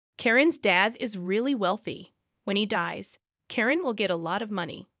Karen's dad is really wealthy. When he dies, Karen will get a lot of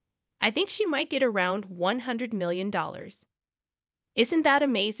money. I think she might get around $100 million. Isn't that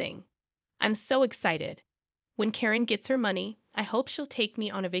amazing? I'm so excited. When Karen gets her money, I hope she'll take me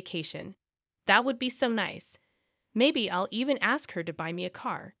on a vacation. That would be so nice. Maybe I'll even ask her to buy me a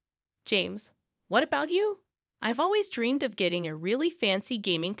car. James, what about you? I've always dreamed of getting a really fancy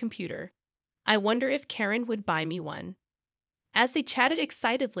gaming computer. I wonder if Karen would buy me one. As they chatted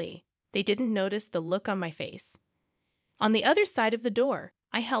excitedly, they didn't notice the look on my face. On the other side of the door,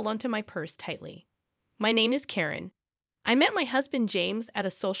 I held onto my purse tightly. My name is Karen. I met my husband James at a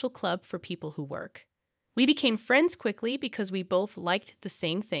social club for people who work. We became friends quickly because we both liked the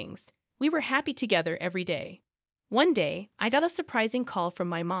same things. We were happy together every day. One day, I got a surprising call from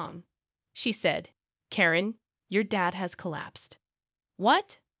my mom. She said, "Karen, your dad has collapsed."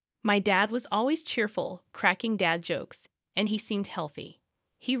 What? My dad was always cheerful, cracking dad jokes, and he seemed healthy.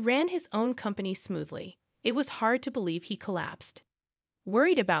 He ran his own company smoothly. It was hard to believe he collapsed.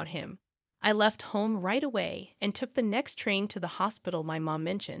 Worried about him, I left home right away and took the next train to the hospital my mom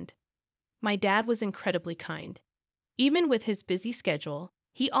mentioned. My dad was incredibly kind. Even with his busy schedule,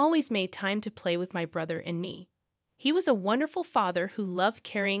 he always made time to play with my brother and me. He was a wonderful father who loved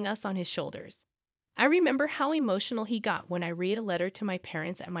carrying us on his shoulders. I remember how emotional he got when I read a letter to my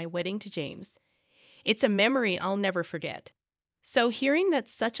parents at my wedding to James. It's a memory I'll never forget. So hearing that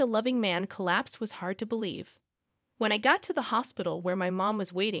such a loving man collapsed was hard to believe. When I got to the hospital where my mom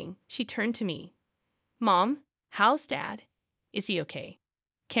was waiting, she turned to me. "Mom, how's Dad? Is he okay?"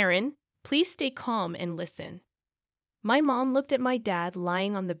 "Karen, please stay calm and listen." My mom looked at my dad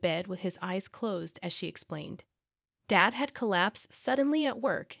lying on the bed with his eyes closed as she explained. Dad had collapsed suddenly at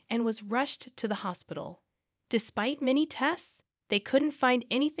work and was rushed to the hospital. Despite many tests, they couldn't find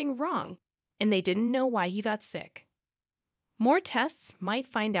anything wrong, and they didn't know why he got sick. More tests might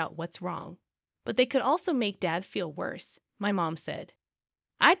find out what's wrong, but they could also make Dad feel worse, my mom said.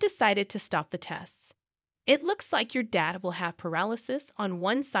 I decided to stop the tests. "It looks like your dad will have paralysis on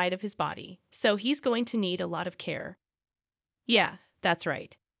one side of his body, so he's going to need a lot of care." Yeah, that's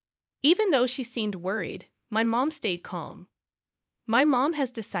right. Even though she seemed worried, my mom stayed calm. My mom has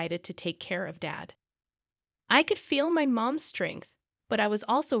decided to take care of Dad. I could feel my mom's strength, but I was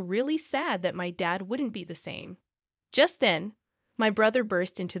also really sad that my dad wouldn't be the same. Just then, my brother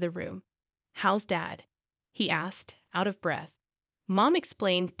burst into the room. "How's Dad?" he asked, out of breath. Mom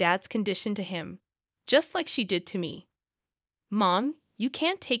explained Dad's condition to him, just like she did to me. "Mom, you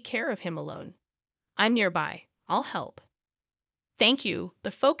can't take care of him alone. I'm nearby. I'll help." "Thank you,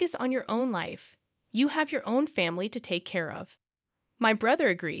 but focus on your own life. You have your own family to take care of." My brother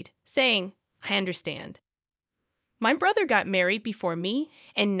agreed, saying, "I understand." My brother got married before me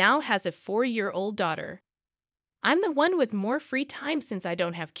and now has a 4-year-old daughter. I'm the one with more free time since I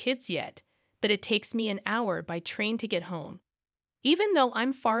don't have kids yet, but it takes me an hour by train to get home. Even though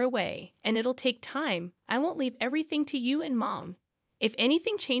I'm far away and it'll take time, I won't leave everything to you and Mom. If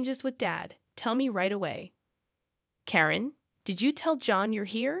anything changes with Dad, tell me right away. "Karen, did you tell John you're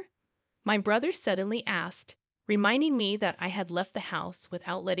here?" My brother suddenly asked, reminding me that I had left the house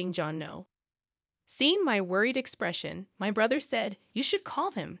without letting John know. Seeing my worried expression, my brother said, "You should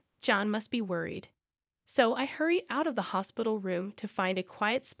call him. John must be worried." So I hurried out of the hospital room to find a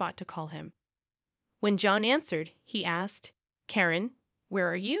quiet spot to call him. When John answered, he asked, "Karen,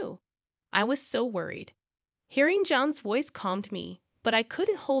 where are you?" I was so worried. Hearing John's voice calmed me, but I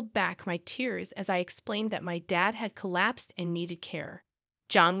couldn't hold back my tears as I explained that my dad had collapsed and needed care.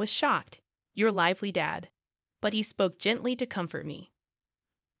 John was shocked. "Your lively dad." But he spoke gently to comfort me.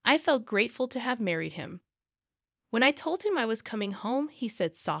 I felt grateful to have married him. When I told him I was coming home, he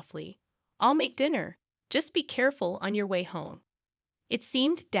said softly, "I'll make dinner. Just be careful on your way home." It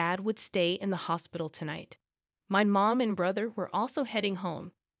seemed Dad would stay in the hospital tonight. My mom and brother were also heading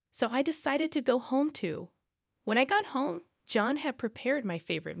home, so I decided to go home too. When I got home, John had prepared my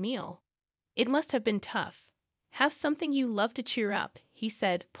favorite meal. It must have been tough. "Have something you love to cheer up," he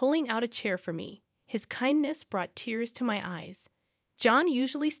said, pulling out a chair for me. His kindness brought tears to my eyes. John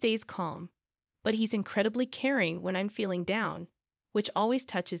usually stays calm, but he's incredibly caring when I'm feeling down, which always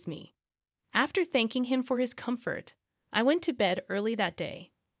touches me. After thanking him for his comfort, I went to bed early that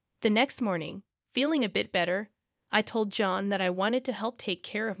day. The next morning, feeling a bit better, I told John that I wanted to help take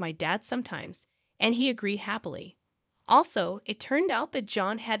care of my dad sometimes, and he agreed happily. Also, it turned out that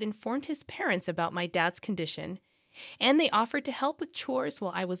John had informed his parents about my dad's condition, and they offered to help with chores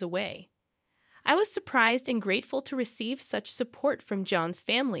while I was away. I was surprised and grateful to receive such support from John's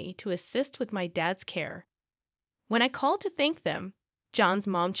family to assist with my dad's care. When I called to thank them, John's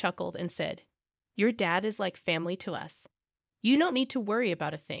mom chuckled and said, "Your dad is like family to us." You don't need to worry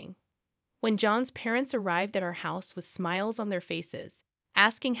about a thing." When John's parents arrived at our house with smiles on their faces,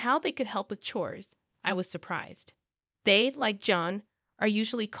 asking how they could help with chores, I was surprised. They, like John, are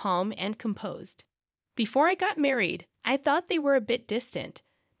usually calm and composed. Before I got married, I thought they were a bit distant,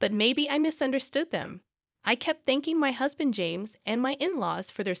 but maybe I misunderstood them. I kept thanking my husband James and my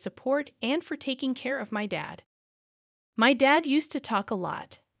in-laws for their support and for taking care of my dad. My dad used to talk a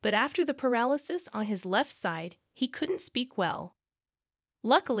lot, but after the paralysis on his left side, he couldn't speak well.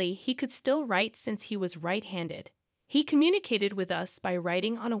 Luckily, he could still write since he was right-handed. He communicated with us by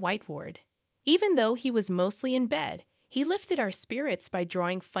writing on a whiteboard. Even though he was mostly in bed, he lifted our spirits by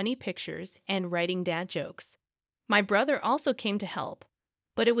drawing funny pictures and writing dad jokes. My brother also came to help,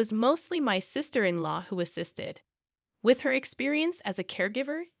 but it was mostly my sister-in-law who assisted. With her experience as a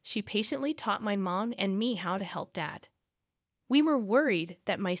caregiver, she patiently taught my mom and me how to help dad. We were worried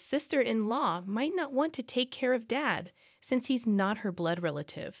that my sister-in-law might not want to take care of dad since he's not her blood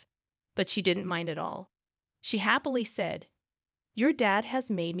relative, but she didn't mind at all. She happily said, "Your dad has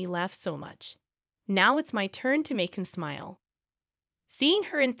made me laugh so much. Now it's my turn to make him smile." Seeing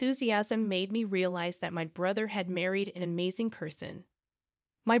her enthusiasm made me realize that my brother had married an amazing person.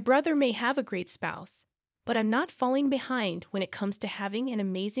 My brother may have a great spouse, but I'm not falling behind when it comes to having an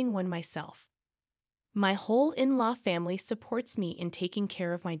amazing one myself. My whole in-law family supports me in taking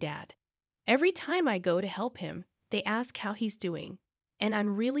care of my dad. Every time I go to help him, they ask how he's doing, and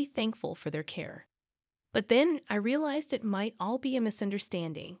I'm really thankful for their care. But then I realized it might all be a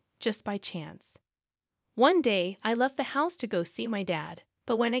misunderstanding, just by chance. One day, I left the house to go see my dad,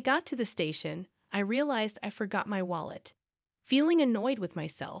 but when I got to the station, I realized I forgot my wallet. Feeling annoyed with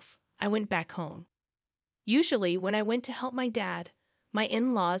myself, I went back home. Usually, when I went to help my dad, my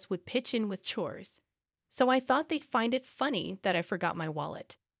in-laws would pitch in with chores, so I thought they'd find it funny that I forgot my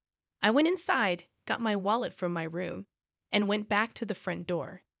wallet. I went inside, got my wallet from my room, and went back to the front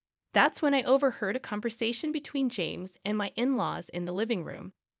door. That's when I overheard a conversation between James and my in-laws in the living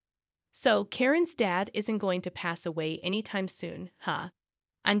room. "So, Karen's dad isn't going to pass away anytime soon, huh?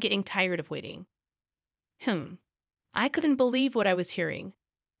 I'm getting tired of waiting." I couldn't believe what I was hearing.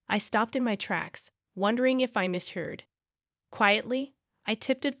 I stopped in my tracks, wondering if I misheard. Quietly, I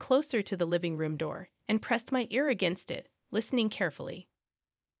tiptoed closer to the living room door and pressed my ear against it, listening carefully.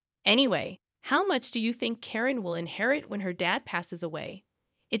 "Anyway, how much do you think Karen will inherit when her dad passes away?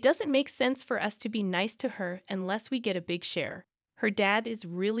 It doesn't make sense for us to be nice to her unless we get a big share. Her dad is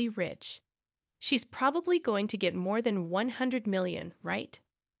really rich. She's probably going to get more than 100 million, right?"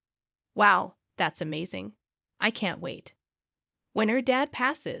 Wow, that's amazing. I can't wait. When her dad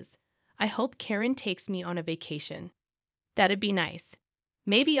passes, I hope Karen takes me on a vacation. That'd be nice.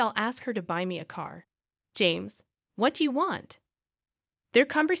 Maybe I'll ask her to buy me a car. "James, what do you want?" Their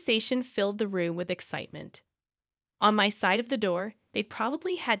conversation filled the room with excitement. On my side of the door, they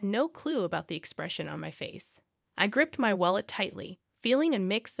probably had no clue about the expression on my face. I gripped my wallet tightly, feeling a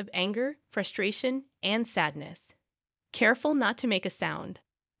mix of anger, frustration, and sadness. Careful not to make a sound,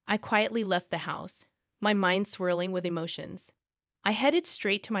 I quietly left the house, my mind swirling with emotions. I headed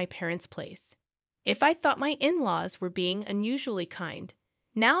straight to my parents' place. If I thought my in-laws were being unusually kind,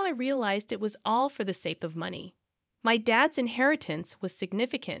 now I realized it was all for the sake of money. My dad's inheritance was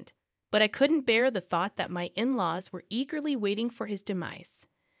significant, but I couldn't bear the thought that my in-laws were eagerly waiting for his demise.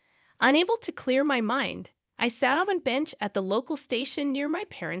 Unable to clear my mind, I sat on a bench at the local station near my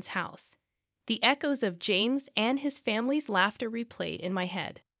parents' house. The echoes of James and his family's laughter replayed in my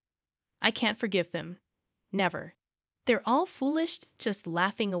head. I can't forgive them. Never. They're all foolish, just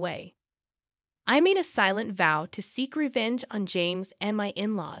laughing away. I made a silent vow to seek revenge on James and my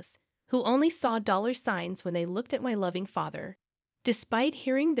in-laws, who only saw dollar signs when they looked at my loving father. Despite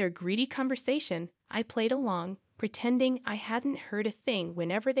hearing their greedy conversation, I played along, pretending I hadn't heard a thing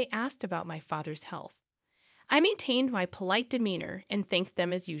whenever they asked about my father's health. I maintained my polite demeanor and thanked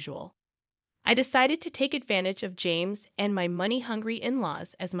them as usual. I decided to take advantage of James and my money-hungry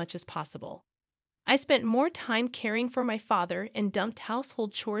in-laws as much as possible. I spent more time caring for my father and dumped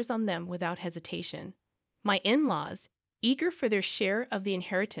household chores on them without hesitation. My in-laws, eager for their share of the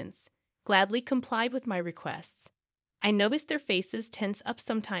inheritance, gladly complied with my requests. I noticed their faces tense up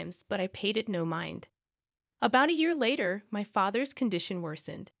sometimes, but I paid it no mind. About a year later, my father's condition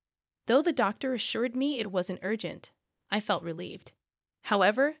worsened. Though the doctor assured me it wasn't urgent, I felt relieved.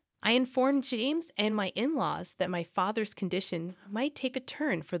 However, I informed James and my in-laws that my father's condition might take a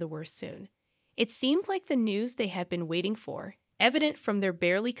turn for the worse soon. It seemed like the news they had been waiting for, evident from their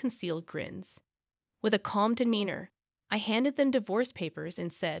barely concealed grins. With a calm demeanor, I handed them divorce papers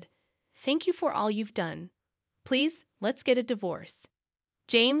and said, "Thank you for all you've done. Please, let's get a divorce."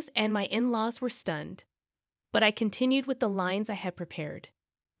 James and my in-laws were stunned. but I continued with the lines I had prepared.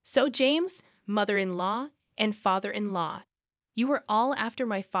 So, James, mother-in-law, and father-in-law, you were all after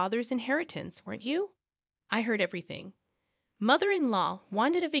my father's inheritance, weren't you? I heard everything. Mother-in-law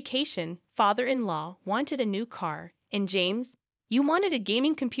wanted a vacation, father-in-law wanted a new car, and James, you wanted a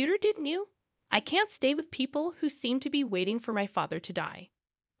gaming computer, didn't you? I can't stay with people who seem to be waiting for my father to die.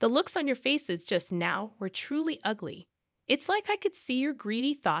 The looks on your faces just now were truly ugly. It's like I could see your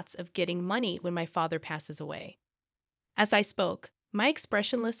greedy thoughts of getting money when my father passes away. As I spoke, my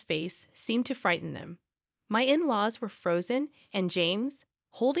expressionless face seemed to frighten them. My in-laws were frozen, and James,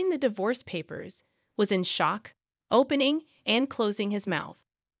 holding the divorce papers, was in shock, opening and closing his mouth.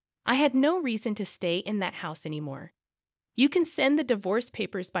 I had no reason to stay in that house anymore. You can send the divorce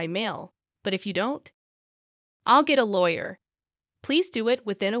papers by mail, but if you don't, I'll get a lawyer. Please do it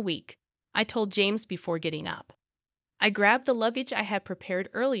within a week, I told James before getting up. I grabbed the luggage I had prepared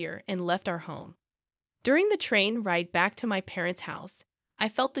earlier and left our home. During the train ride back to my parents' house, I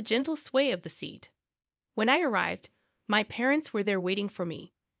felt the gentle sway of the seat. When I arrived, my parents were there waiting for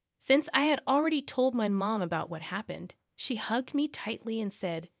me. Since I had already told my mom about what happened, she hugged me tightly and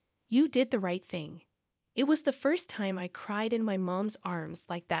said, "You did the right thing." It was the first time I cried in my mom's arms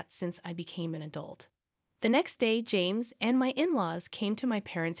like that since I became an adult. The next day, James and my in-laws came to my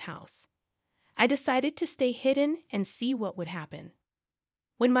parents' house. I decided to stay hidden and see what would happen.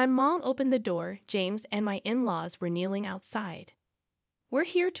 When my mom opened the door, James and my in-laws were kneeling outside. "We're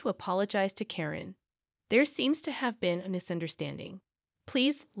here to apologize to Karen. There seems to have been a misunderstanding.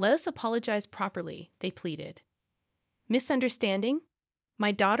 Please let us apologize properly," they pleaded. "Misunderstanding?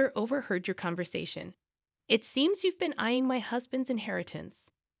 My daughter overheard your conversation. It seems you've been eyeing my husband's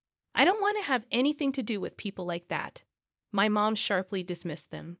inheritance. I don't want to have anything to do with people like that." My mom sharply dismissed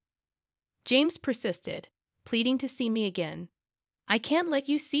them. James persisted, pleading to see me again. "I can't let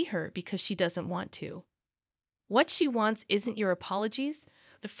you see her because she doesn't want to. What she wants isn't your apologies,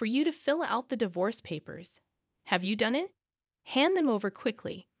 but for you to fill out the divorce papers. Have you done it? Hand them over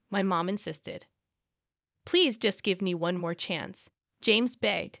quickly," my mom insisted. "Please just give me one more chance," James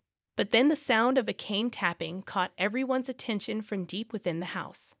begged, but then the sound of a cane tapping caught everyone's attention from deep within the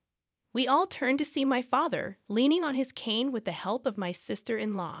house. We all turned to see my father, leaning on his cane with the help of my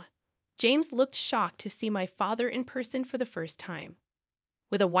sister-in-law. James looked shocked to see my father in person for the first time.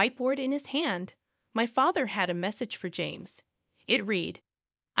 With a whiteboard in his hand, my father had a message for James. It read,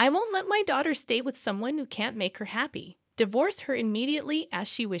 "I won't let my daughter stay with someone who can't make her happy. Divorce her immediately as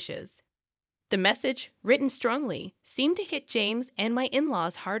she wishes." The message, written strongly, seemed to hit James and my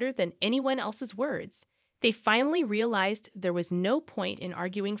in-laws harder than anyone else's words. They finally realized there was no point in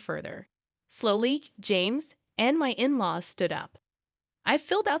arguing further. Slowly, James and my in-laws stood up. "I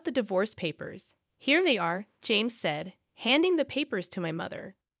filled out the divorce papers. Here they are," James said, handing the papers to my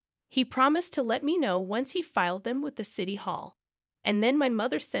mother. He promised to let me know once he filed them with the city hall. And then my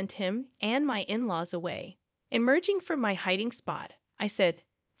mother sent him and my in-laws away. Emerging from my hiding spot, I said,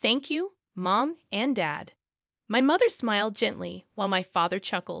 "Thank you, Mom and Dad." My mother smiled gently while my father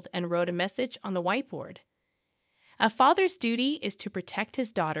chuckled and wrote a message on the whiteboard. "A father's duty is to protect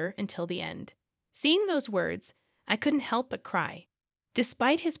his daughter until the end." Seeing those words, I couldn't help but cry.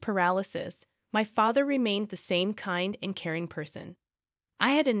 Despite his paralysis, my father remained the same kind and caring person.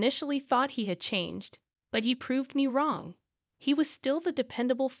 I had initially thought he had changed, but he proved me wrong. He was still the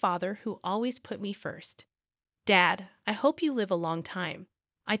dependable father who always put me first. "Dad, I hope you live a long time,"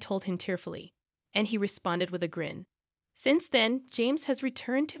 I told him tearfully, and he responded with a grin. Since then, James has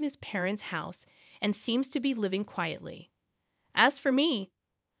returned to his parents' house and seems to be living quietly. As for me,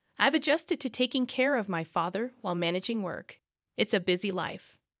 I've adjusted to taking care of my father while managing work. It's a busy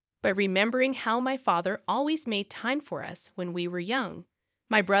life. But remembering how my father always made time for us when we were young,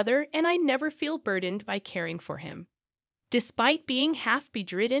 my brother and I never feel burdened by caring for him. Despite being half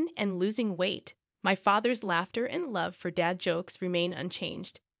bedridden and losing weight, my father's laughter and love for dad jokes remain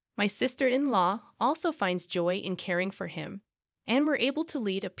unchanged. My sister-in-law also finds joy in caring for him, and we're able to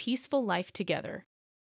lead a peaceful life together.